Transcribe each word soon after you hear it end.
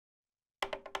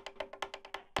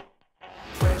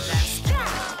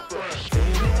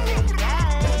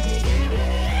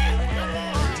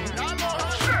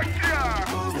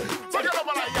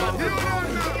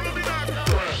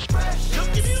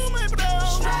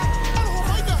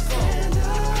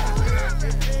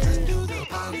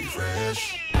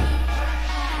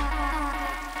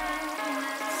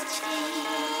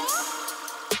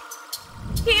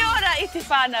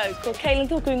whānau, ko Katelyn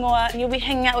Vaha'akolo, and you'll be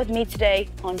hanging out with me today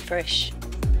on Fresh.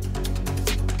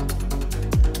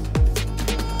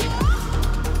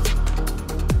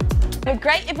 A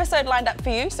great episode lined up for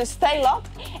you, so stay locked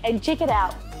and check it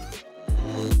out.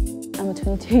 I'm a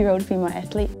 22-year-old female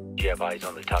athlete. Do you have eyes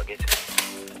on the target?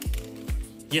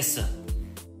 Yes, sir.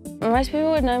 Most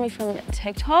people would know me from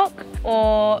TikTok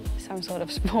or some sort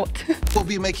of sport. We'll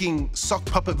be making sock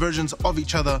puppet versions of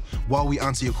each other while we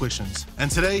answer your questions. And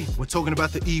today, we're talking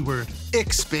about the E word,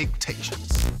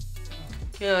 expectations.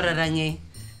 Kia ora, Rangi.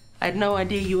 I had no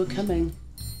idea you were coming.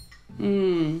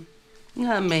 Ngā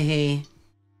mihi.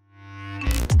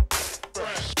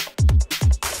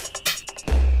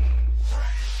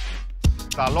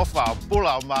 Talofa,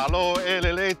 pula, malo,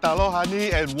 elele,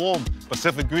 talohani, and warm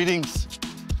Pacific greetings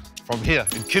from here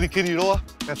in Kirikiriroa.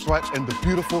 That's right, in the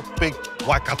beautiful big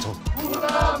Waikato.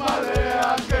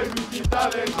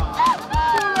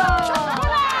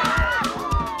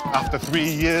 After 3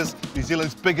 years, New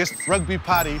Zealand's biggest rugby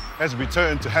party has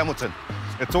returned to Hamilton.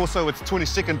 It's also its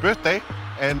 22nd birthday,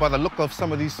 and by the look of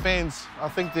some of these fans, I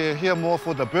think they're here more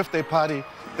for the birthday party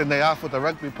than they are for the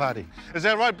rugby party. Is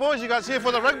that right, boys? You guys here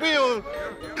for the rugby, or...?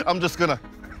 I'm just gonna...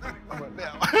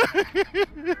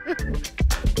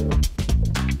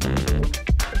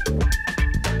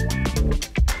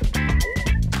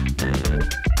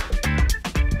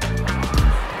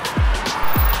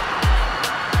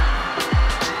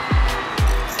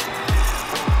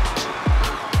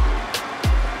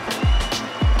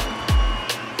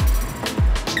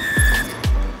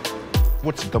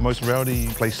 What's the most rowdy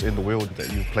place in the world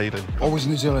that you've played in? Always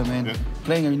New Zealand, man. Yeah.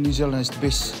 Playing in New Zealand is the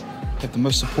best. Have the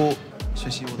most support,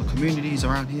 especially all the communities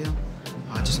around here.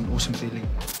 Just an awesome feeling.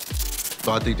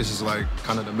 So I think this is like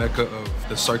kind of the mecca of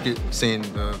the circuit, seeing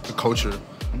the culture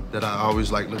that I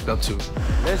always like looked up to.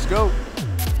 Let's go.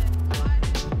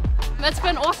 It's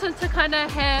been awesome to kind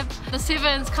of have the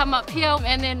Sevens come up here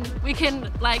and then we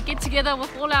can like get together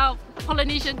with all our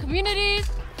Polynesian communities.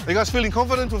 Are you guys feeling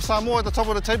confident with Samoa at the top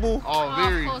of the table? Oh,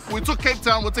 very. We took Cape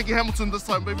Town, we're taking Hamilton this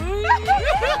time, baby.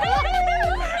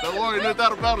 Don't worry, no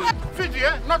doubt about it. Fiji,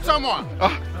 eh? Not Samoa.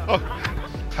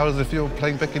 How does it feel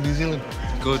playing back in New Zealand?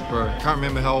 Good, bro. Can't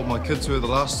remember how old my kids were the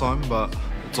last time, but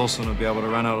it's awesome to be able to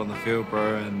run out on the field,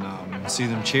 bro, and see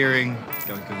them cheering.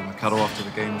 Go give them a cuddle after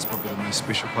the game is probably the most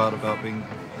special part about being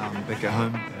back at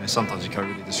home. Sometimes you can't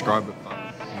really describe it, but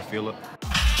you feel it.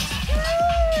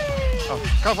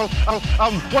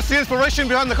 What's the inspiration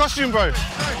behind the costume, bro?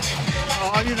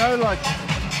 Oh, you know, like,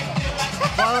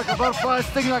 fly like a butterfly,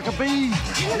 sting like a bee.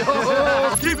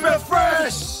 Keep it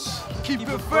fresh. Keep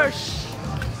it fresh.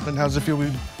 And how does it feel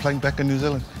playing back in New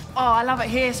Zealand? Oh, I love it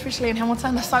here, especially in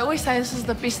Hamilton. So I always say this is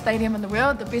the best stadium in the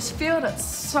world, the best field. It's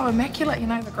so immaculate, you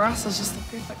know, the grass is just the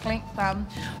perfect length.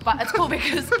 But it's cool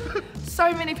because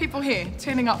so many people here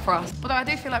turning up for us. Although I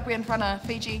do feel like we're in front of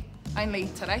Fiji only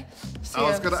today. See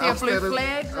a blue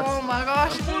flag, oh my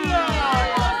gosh.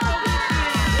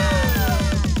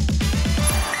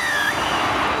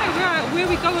 Where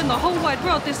we go in the whole wide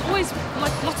world, there's always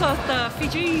like lots of the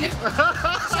Fiji.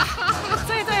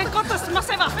 They got this, must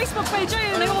have a Facebook page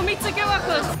and they all meet together.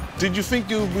 Did you think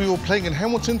we were playing in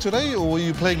Hamilton today, or were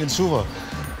you playing in Suva?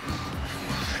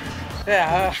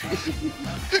 Yeah,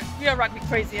 we are rugby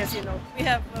crazy, as you know. We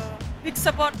have a big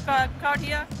support card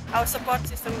here. Our support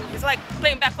system is like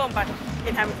playing back home, but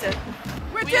in Hamilton.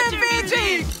 We're Team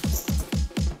Fiji!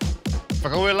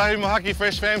 Whakawelahi mahaki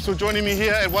Fresh fams for joining me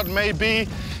here at what may be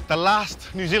the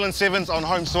last New Zealand Sevens on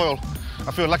home soil.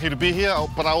 I feel lucky to be here,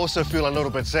 but I also feel a little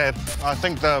bit sad. I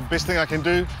think the best thing I can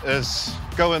do is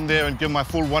go in there and give my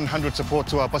full 100 support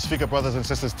to our Pacifica brothers and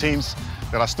sisters teams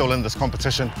that are still in this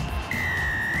competition.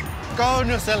 Go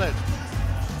New Zealand!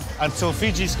 Until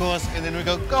Fiji scores, and then we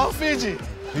go Fiji!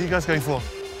 Who are you guys going for?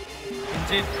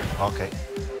 Fiji. Okay,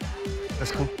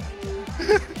 that's cool.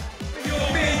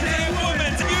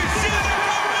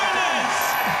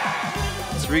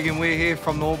 It's Regan Weir here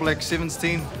from the All Black Sevens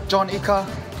team. John Ika,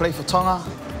 play for Tonga.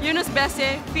 Eunice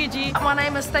Basse, Fiji. My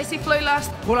name is Stacey Flulas.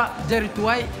 Hola, Jerry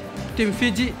Tuai, Team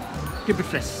Fiji. Keep it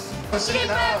fresh. Keep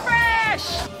it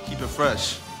fresh! Keep it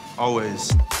fresh,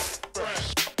 always.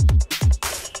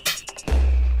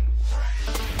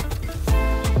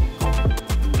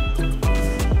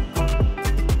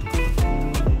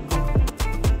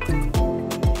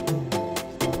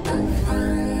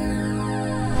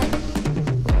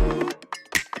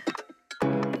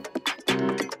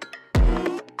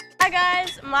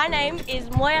 My name is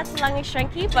Moya Talangi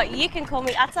Shranky, but you can call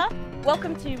me Ata.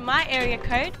 Welcome to my area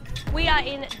code. We are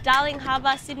in Darling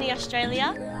Harbour, Sydney,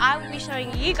 Australia. I will be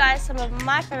showing you guys some of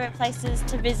my favourite places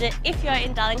to visit if you're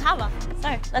in Darling Harbour.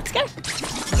 So, let's go.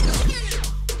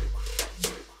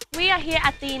 We are here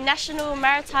at the National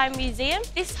Maritime Museum.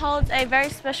 This holds a very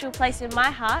special place in my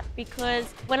heart because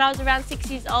when I was around 6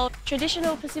 years old,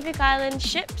 traditional Pacific Island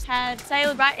ships had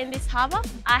sailed right in this harbour.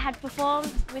 I had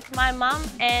performed with my mum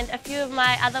and a few of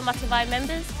my other Matavai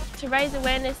members to raise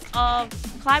awareness of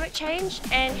climate change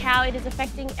and how it is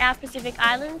affecting our Pacific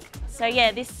Islands. So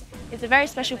yeah, this is a very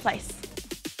special place.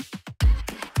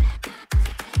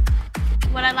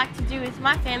 What I like to do with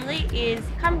my family is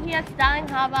come here to Darling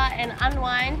Harbour and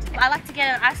unwind. I like to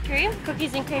get an ice cream.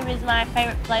 Cookies and cream is my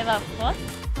favourite flavour, of course.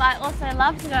 But I also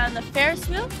love to go on the Ferris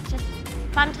wheel. Just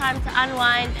a fun time to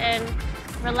unwind and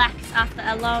relax after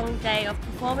a long day of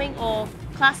performing or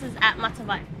classes at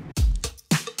Matavai.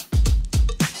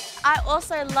 I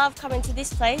also love coming to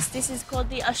this place. This is called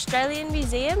the Australian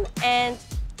Museum and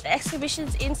the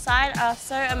exhibitions inside are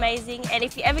so amazing, and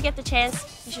if you ever get the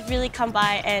chance, you should really come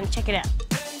by and check it out.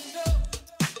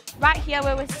 Right here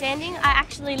where we're standing, I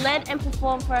actually led and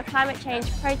performed for a climate change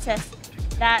protest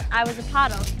that I was a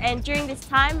part of. And during this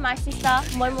time, my sister,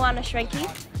 Moimoana Shrenki,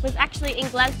 was actually in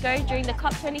Glasgow during the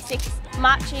COP26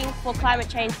 marching for climate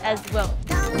change as well.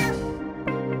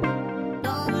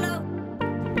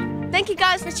 Thank you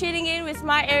guys for tuning in with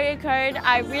my area code.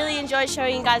 I really enjoyed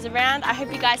showing you guys around. I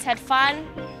hope you guys had fun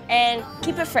and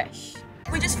keep it fresh.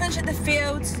 We just finished at the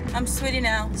fields. I'm sweaty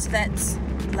now, so that's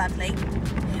lovely.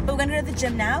 But we're gonna go to the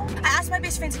gym now. I asked my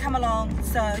best friend to come along,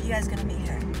 so you guys are gonna meet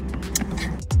her.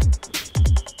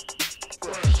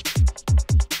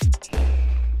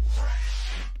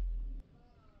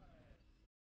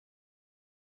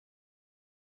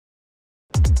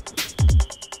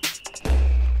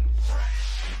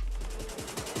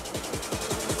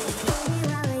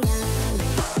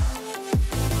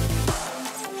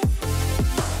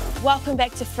 Welcome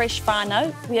back to Fresh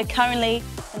Whānau. We are currently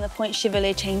in the Point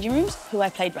Chevalier changing rooms, who I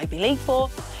played rugby league for,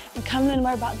 and come learn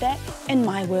more about that in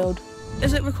my world.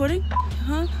 Is it recording?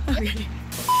 Huh? Okay.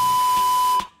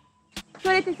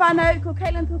 CoconetTV Whānau, ko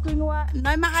Katelyn tōku ingoa,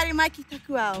 nau mahare mai ki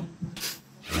taku ao.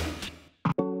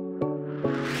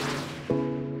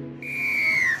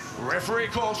 Referee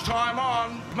calls time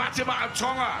on Matamata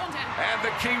Tonga and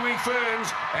the Kiwi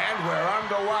Ferns, and we're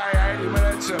underway. 80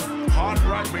 minutes of hot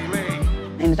rugby league.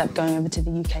 I ended up going over to the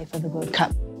UK for the World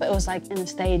Cup, but it was like in a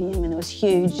stadium and it was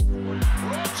huge. Puts the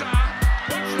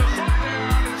foot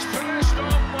down, it's finished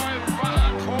off by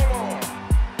Vaha'akolo.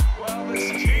 Well,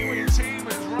 this Kiwi team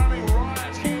is running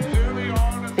riot here early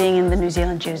on. Being in the New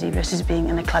Zealand jersey versus being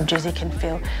in a club jersey can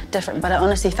feel different, but I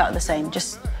honestly felt the same,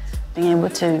 just being able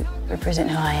to represent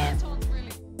who I am.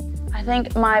 I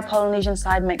think my Polynesian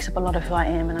side makes up a lot of who I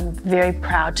am, and I'm very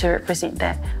proud to represent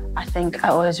that. I think I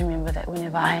always remember that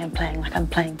whenever I am playing, like I'm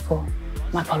playing for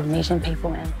my Polynesian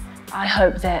people, and I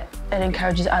hope that it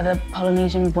encourages other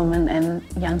Polynesian women and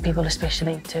young people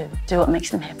especially to do what makes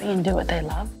them happy and do what they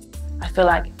love. I feel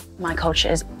like my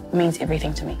culture means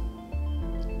everything to me.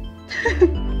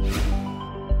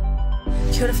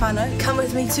 Kia ora whānau, come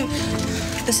with me to...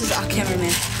 This is our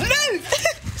cameraman. No!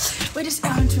 We're just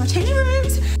out into our changing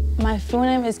rooms. My full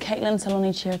name is Katelyn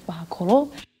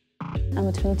Vaha'akolo. I'm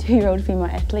a 22-year-old female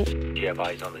athlete. Do you have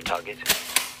eyes on the target?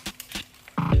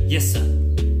 Yes, sir.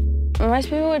 Most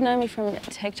people would know me from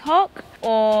TikTok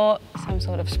or some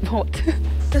sort of sport.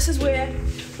 This is where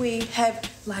we have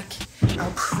like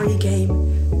our pre-game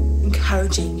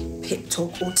encouraging pep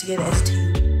talk all together as a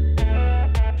team.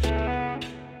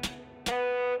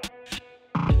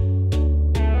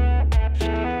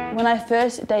 When I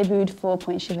first debuted for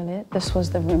Point Chevalier, this was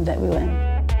the room that we were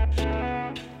in.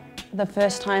 The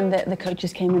first time that the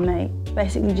coaches came in, they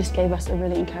basically just gave us a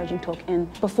really encouraging talk,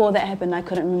 and before that happened I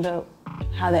couldn't remember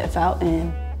how that felt,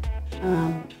 and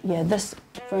yeah, this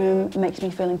room makes me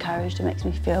feel encouraged, it makes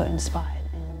me feel inspired,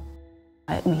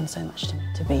 and it means so much to me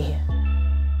to be here.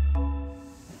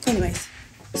 Anyways,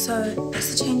 so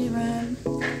that's the changing room.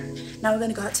 Now we're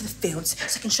going to go out to the fields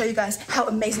so I can show you guys how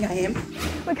amazing I am.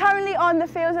 We're currently on the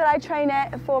fields that I train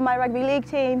at for my rugby league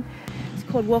team. It's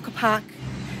called Walker Park.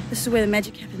 This is where the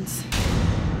magic happens.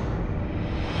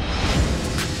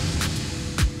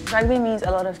 Rugby means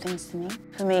a lot of things to me.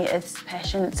 For me, it's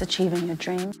passion, it's achieving your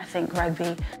dream. I think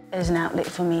rugby is an outlet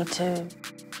for me to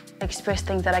express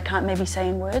things that I can't maybe say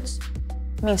in words.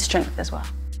 It means strength as well,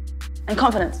 and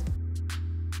confidence.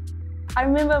 I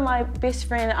remember my best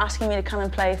friend asking me to come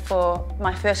and play for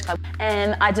my first club,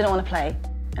 and I didn't want to play,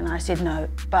 and I said no,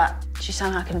 but she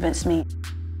somehow convinced me.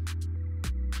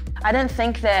 I didn't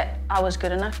think that I was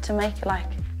good enough to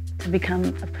become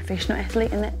a professional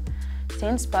athlete in that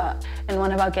sense, but in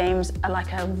one of our games,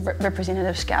 like a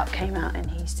representative scout came out and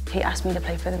he asked me to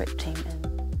play for the rep team,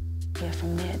 and yeah,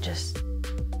 from there it just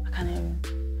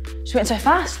went so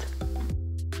fast.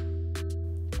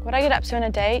 What I get up to in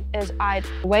a day is I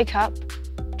wake up,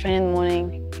 train in the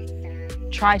morning,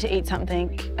 try to eat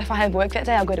something. If I have work that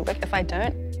day, I'll go to work. If I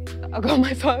don't, I'll go on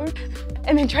my phone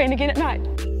and then train again at night.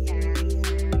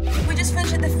 We just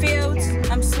finished at the field.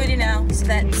 I'm sweaty now, so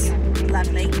that's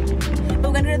lovely.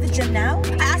 But we're going to go to the gym now.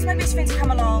 I asked my best friend to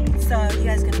come along, so you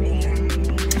guys are going to meet her.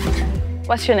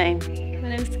 What's your name? My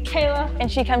name's Kayla.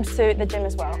 And she comes to the gym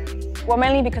as well. Well,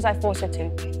 mainly because I force her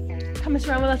to. Come and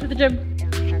surround with us at the gym.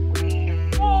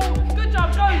 Oh, good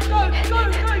job. Go. Kill it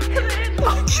in.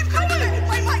 Oh, keep going.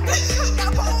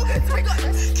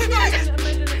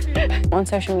 Wait. On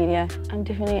social media, I'm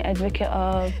definitely an advocate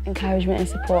of encouragement and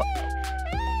support.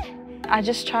 I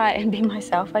just try and be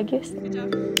myself, I guess.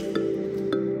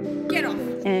 Get off.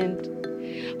 And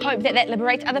hope that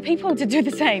liberates other people to do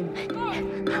the same.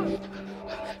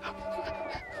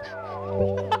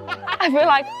 I feel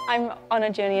like I'm on a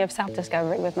journey of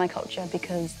self-discovery with my culture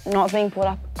because not being brought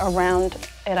up around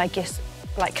it, I guess,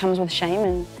 comes with shame,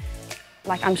 and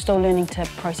I'm still learning to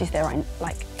process that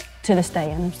to this day,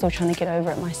 and I'm still trying to get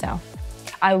over it myself.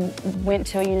 I went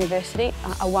to a university,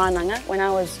 a wānanga, when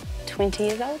I was 20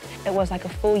 years old. It was like a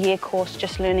full-year course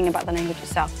just learning about the language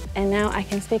itself. And now I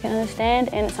can speak and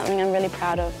understand, and it's something I'm really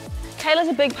proud of. Kayla's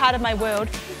a big part of my world,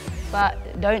 but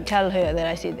don't tell her that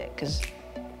I said that, because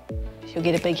she'll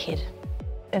get a big head.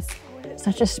 It's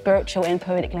such a spiritual and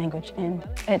poetic language, and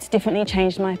it's definitely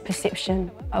changed my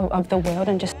perception of the world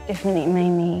and just definitely made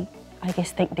me, I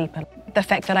guess, think deeper. The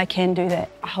fact that I can do that,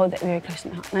 I hold that very close to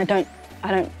my heart, and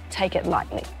I don't take it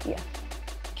lightly, yeah.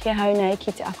 Kia hau nei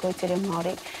ki te ako I te reo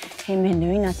Māori, he me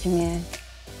nui nā te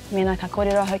mea ka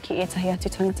kōrero hau ki etahi atu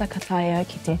tangata ka tae au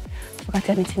ki te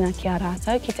whakatiritina ki a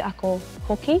rātou, ki te ako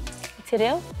hoki I te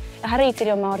reo. E hara I te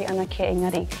reo Māori ana ke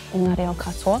engari, I ngā reo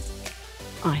katoa.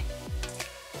 Ai.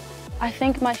 I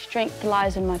think my strength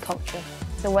lies in my culture.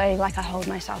 The way I hold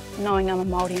myself, knowing I'm a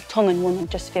Māori Tongan woman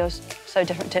just feels so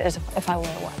different to as if I were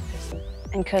a white person.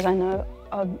 And because I know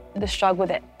of the struggle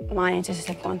that my ancestors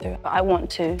have gone through, I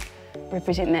want to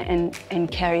represent that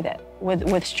and carry that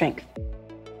with strength.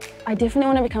 I definitely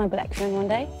want to become a black femme one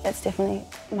day. That's definitely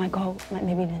my goal,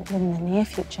 maybe in the near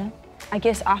future. I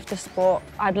guess after sport,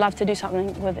 I'd love to do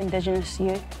something with Indigenous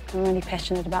youth. I'm really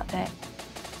passionate about that.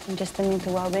 And just the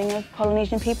mental well-being of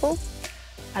Polynesian people.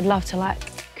 I'd love to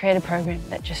create a program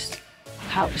that just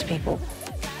helps people.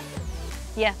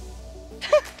 Yeah.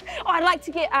 Oh, I'd like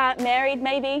to get married,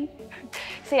 maybe.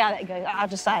 See how that goes. I'll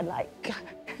decide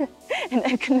in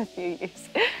a few years.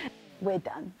 We're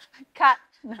done. Cut.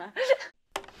 No.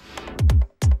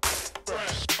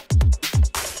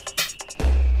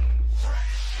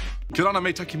 Kia ora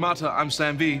me taki mata, I'm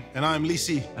Sam V. And I'm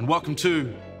Lisi. And welcome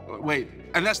to, wait,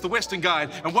 and that's the Western Guide,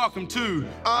 and welcome to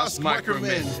Ask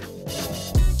Micromen.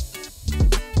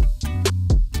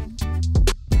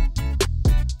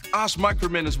 Ask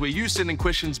Micromen is where you send in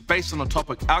questions based on a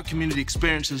topic, our community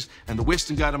experiences, and the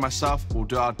Western Guide and myself will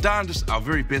do our darndest, our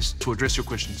very best to address your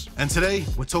questions. And today,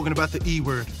 we're talking about the E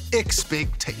word,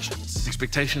 expectations.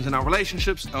 Expectations in our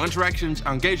relationships, our interactions,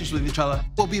 our engagements with each other.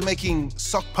 We'll be making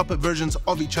sock puppet versions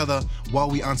of each other while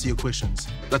we answer your questions.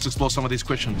 Let's explore some of these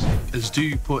questions. Do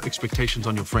you put expectations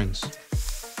on your friends?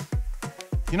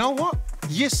 You know what?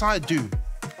 Yes, I do.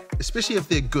 Especially if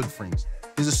they're good friends.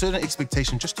 There's a certain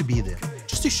expectation just to be there,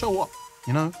 just to show up,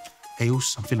 you know? Hey,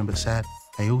 Oos, I'm feeling a bit sad.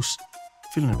 Hey, Oos,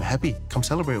 feeling a bit happy. Come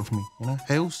celebrate with me, you know?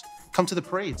 Hey, Oos, come to the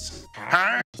parades.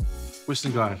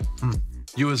 Western Guide,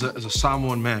 you as a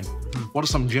Samoan man, what are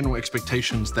some general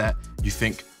expectations that you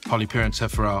think poly parents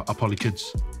have for our poly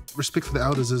kids? Respect for the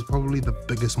elders is probably the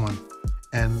biggest one,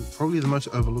 and probably the most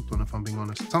overlooked one, if I'm being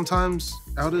honest. Sometimes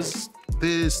elders,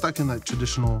 they're stuck in that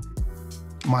traditional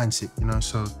mindset, you know,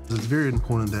 so it's very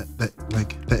important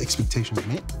that expectation is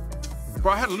met.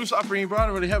 Bro, I had a loose upbringing, bro. I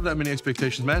don't really have that many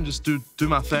expectations, man. Just do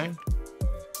my thing.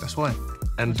 That's why.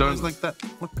 And don't... It's like that.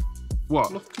 Look.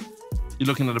 What? Look. You're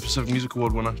looking at a Pacific Music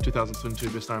Award winner, 2022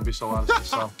 Best R&B Soul Artist.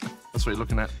 So that's what you're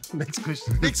looking at. Next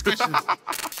question. Next question.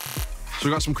 So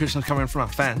we got some questions coming in from our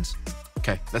fans.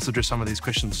 Okay, let's address some of these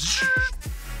questions.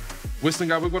 Western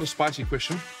Guy, we've got a spicy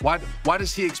question. Why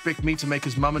does he expect me to make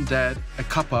his mum and dad a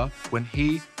cuppa when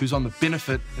he, who's on the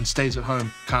benefit and stays at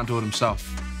home, can't do it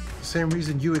himself? The same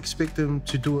reason you expect them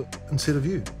to do it instead of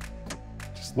you.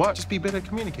 What? Just be better at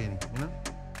communicating, you know?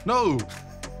 No.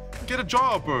 Get a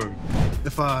job, bro.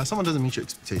 If someone doesn't meet your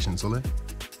expectations, Ole,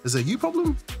 is it you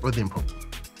problem or them problem?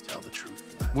 Tell the truth.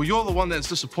 Well, you're the one that's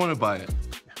disappointed by it.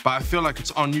 But I feel like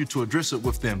it's on you to address it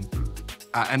with them.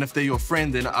 And if they're your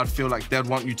friend, then I'd feel like they'd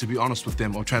want you to be honest with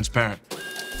them or transparent.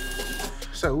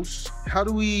 So, how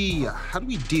do we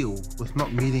deal with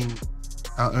not meeting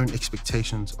our own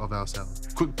expectations of ourselves?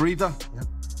 Quick breather. Yeah.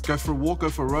 Go for a walk, go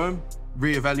for a roam,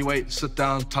 reevaluate, sit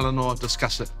down, talanoa,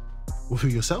 discuss it. With who,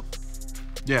 yourself?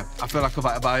 Yeah, I feel like if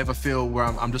I ever feel where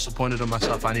I'm disappointed in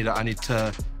myself, I need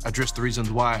to address the reasons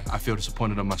why I feel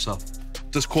disappointed in myself.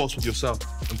 Discourse with yourself,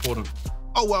 important.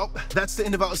 Oh well, that's the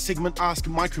end of our segment, Ask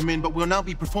Micromen, but we'll now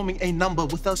be performing a number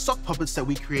with our sock puppets that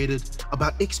we created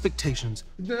about expectations.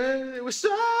 They were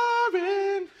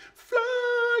soaring,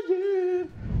 flying.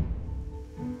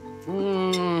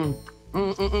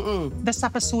 The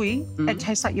sapasui, it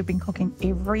tastes like you've been cooking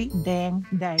every dang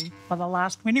day for the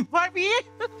last 25 years.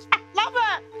 I love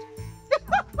it.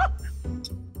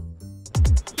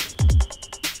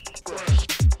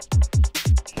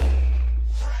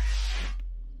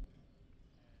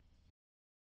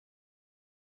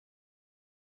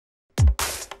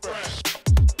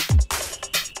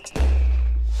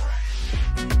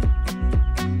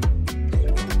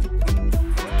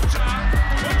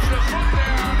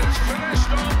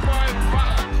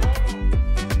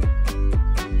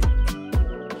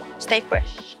 Stay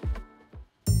fresh.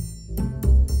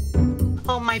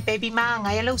 Oh, my baby ma,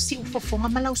 ngai alau si ufofonga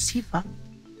malau siva.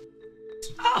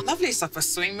 Oh, lovely supper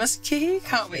swing, Miss Key.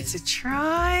 Can't wait to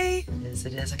try.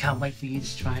 It is. I can't wait for you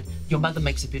to try it. Your mother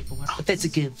makes a beautiful one, but that's a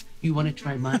give. You want to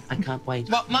try mine? I can't wait.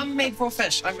 Well, Mum made raw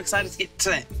fish. I'm excited to get to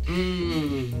that.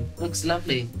 Looks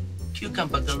lovely.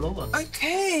 Cucumber galore.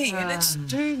 Okay, let's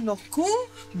do loko.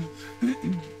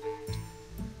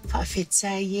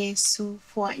 Whawhetsa Yesu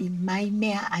fua I mai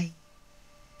mea ai.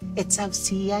 E tau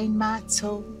si ai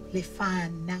mātou le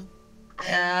whānau.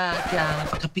 Kia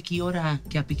whakapiki ora,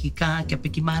 kia piki kā, kia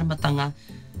piki māramatanga,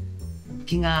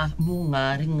 ki ngā mō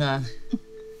ngā ringa,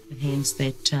 the hands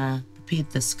that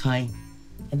prepared this kai,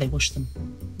 and they wash them.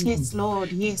 Yes,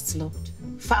 Lord, yes, Lord.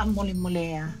 Whaamole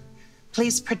molea.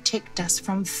 Please protect us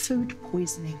from food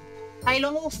poisoning. Ai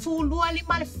longo fūlua li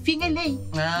mara whingelei.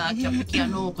 Kia piki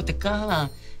anō ko te kā.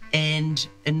 And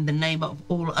in the name of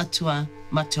all atua,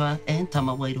 matua, and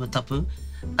tama wairua tapu,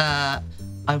 I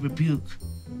rebuke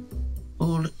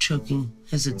all choking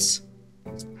hazards.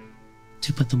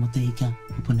 Tupata mo te ika,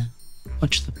 upuna.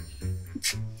 Watch them.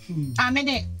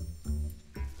 Amene.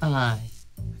 Aye.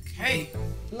 Okay.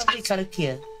 Lovely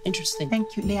karakia. Interesting.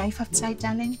 Thank you, Leah. If I have to say,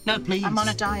 darling. No, please. I'm on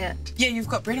a diet. Yeah, you've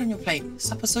got bread on your plate.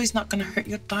 Sapasui's not going to hurt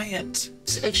your diet.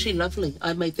 It's actually lovely.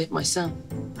 I made that myself.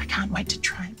 I can't wait to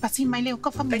try it. Pasi mai leo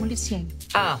ka famulisieng.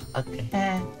 Ah, okay.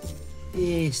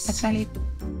 Yes. That's really...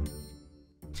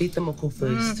 Feed them all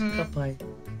first. Kapai.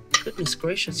 Goodness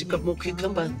gracious, you've got more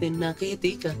cucumber than kaya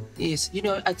tika. Yes. You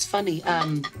know, it's funny.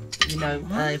 You know,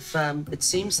 it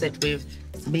seems that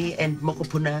me and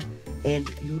Mokopuna and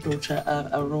your daughter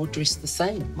are all dressed the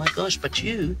same. My gosh, but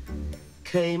you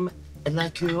came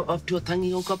like you were off to a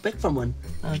tangi or got back from one.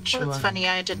 Well, it's funny,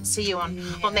 I didn't see you on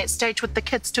that stage with the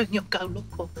kids doing your go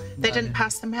loko. They didn't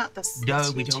pass them out this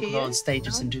No, we don't go on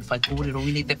stages and do fight order.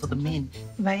 We leave that for the men.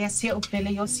 Vaiasia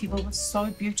Uplele Yosiva was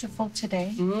so beautiful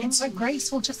today and so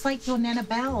graceful, just like your Nana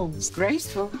Bells.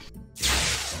 Graceful?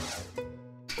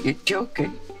 You're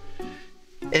joking.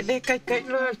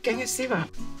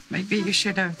 Maybe you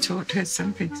should have taught her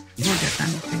something.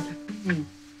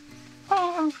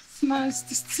 Oh, it's nice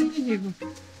to see you.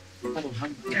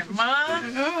 Grandma.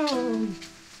 Oh,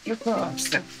 you grew up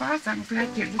so fast. I'm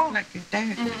glad you look like your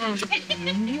dad.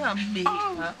 Yummy.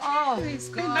 It's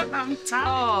been a long time.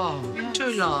 Oh,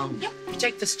 too long. You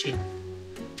take this chair.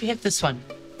 You have this one.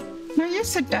 No, you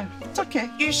sit down. It's okay.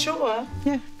 You sure?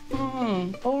 Yeah.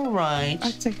 All right.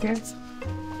 I'll take it.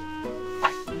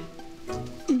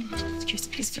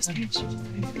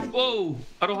 Whoa,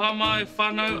 aroha mai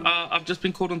whānau. I've just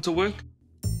been called into work.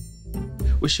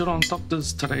 We're short on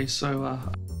doctors today, so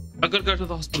I gotta go to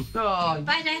the hospital. Oh,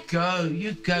 bye, Dad.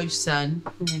 You go, son.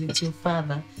 And it's your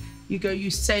father. You go,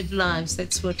 you save lives.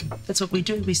 That's what we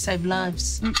do. We save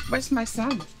lives. Where's my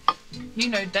son? You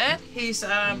know, Dad, he's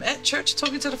at church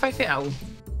talking to the whaiwheau.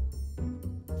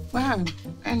 Wow,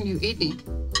 and you eating.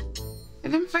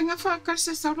 And then whainga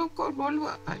whakase saroko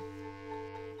rolua ai.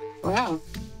 Wow.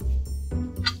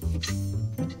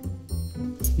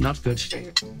 Not good.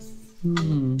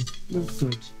 Not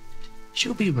good.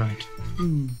 She'll be right.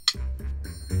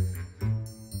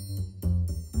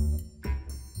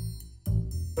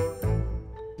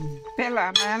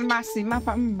 Bella, man, masi ma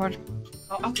pambol.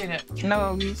 Oh, I'll get it.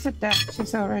 No, you sit down.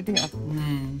 She's already up.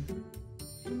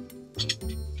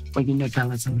 Well, you know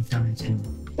Bella's on a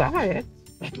diet. Diet?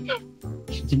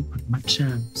 She didn't put much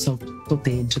salt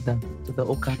into the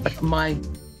oka, but my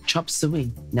chop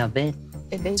suey. Now that.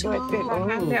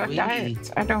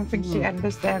 Diet. I don't think she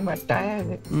understands what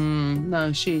diet is.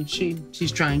 No,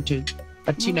 she's trying to.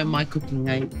 But you know my cooking,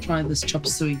 eh? Try this chop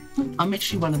suey. I'm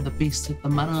actually one of the best at the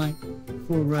marae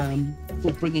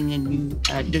for bringing in new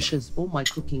dishes. All my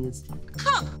cooking is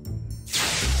Cook.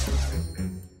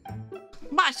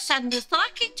 My son is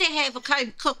lucky to have a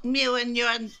home-cooked meal in your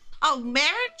old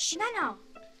marriage. No.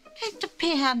 Kei te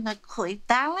pehana koe,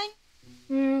 darling.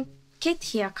 Kei te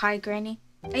hia kai, Granny.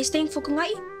 Are you staying for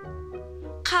Kungai?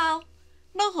 Kao,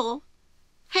 noho.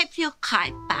 Have your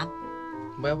kai, Bab.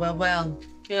 Well.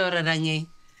 Kia ora, rangi.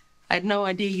 I had no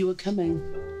idea you were coming.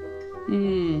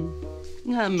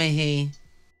 Ngā mihi.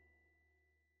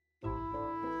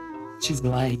 She's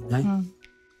lying, no?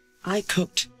 I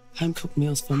cooked home-cooked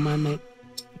meals for my mate.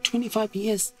 For 25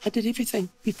 years, I did everything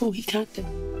before he can't do.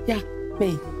 Yeah,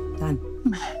 me, done.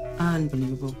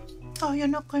 Unbelievable. Oh, you're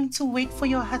not going to wait for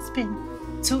your husband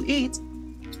to eat?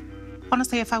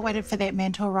 Honestly, if I waited for that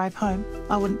man to arrive home,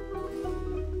 I wouldn't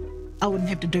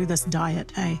have to do this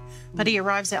diet, hey? But he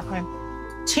arrives at home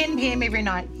 10 p.m. every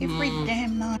night, every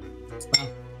damn night. Well,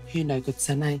 you know, good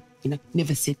son, eh? You know,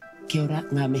 never said kia ora,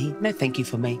 ngā mihi. No thank you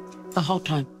for me. The whole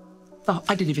time.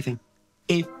 I did everything.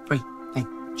 Everything.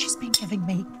 She's been giving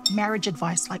me marriage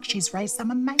advice like she's raised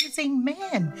some amazing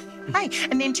man. Hey,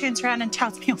 and then turns around and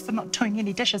tells me off for not doing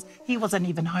any dishes. He wasn't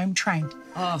even home trained.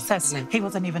 Oh, Sis, he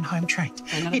wasn't even home trained.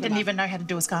 He didn't even know how to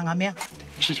do his kāinga mea.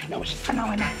 She didn't know it. I know.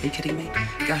 Are you kidding me?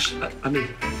 Gosh, I mean,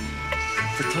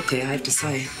 the tote, I have to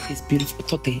say, there's beautiful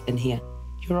tote in here.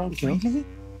 You're on, girl. Really?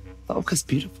 The oka's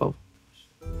beautiful.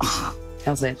 Oh,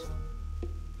 how's that?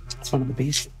 It's one of the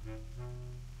best.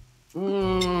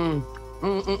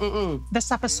 The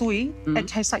sapasui, it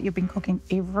tastes like you've been cooking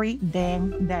every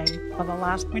damn day for the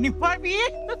last 25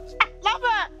 years. I love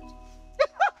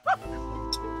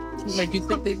it. Make you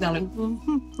think, darling.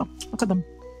 Look at them.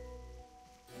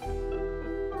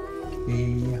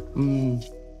 Yeah.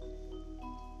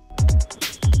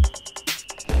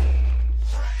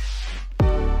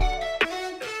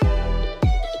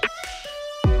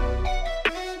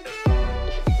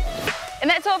 And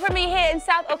that's all from me here in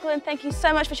South Auckland. Thank you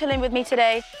so much for chilling with me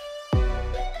today.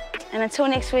 And until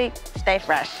next week, stay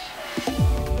fresh.